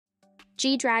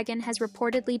G-Dragon has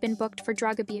reportedly been booked for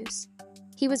drug abuse.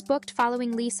 He was booked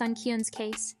following Lee Sun Kyun's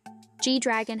case.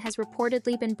 G-Dragon has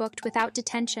reportedly been booked without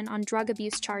detention on drug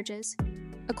abuse charges.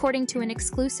 According to an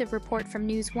exclusive report from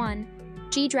News 1,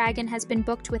 G-Dragon has been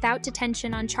booked without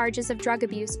detention on charges of drug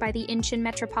abuse by the Incheon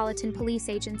Metropolitan Police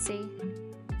Agency.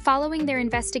 Following their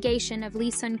investigation of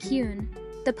Lee Sun Kyun,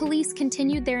 the police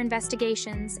continued their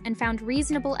investigations and found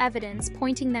reasonable evidence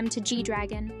pointing them to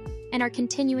G-Dragon, and are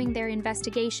continuing their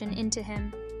investigation into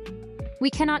him. We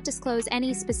cannot disclose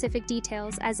any specific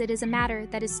details as it is a matter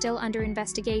that is still under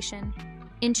investigation.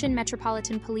 Incheon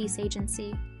Metropolitan Police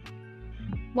Agency.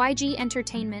 YG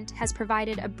Entertainment has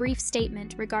provided a brief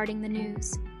statement regarding the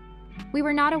news. We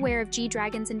were not aware of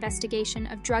G-Dragon's investigation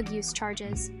of drug use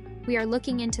charges. We are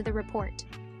looking into the report.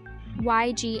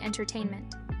 YG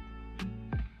Entertainment.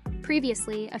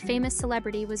 Previously, a famous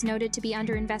celebrity was noted to be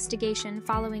under investigation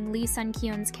following Lee Sun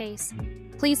Kyun's case.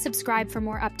 Please subscribe for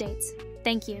more updates.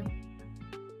 Thank you.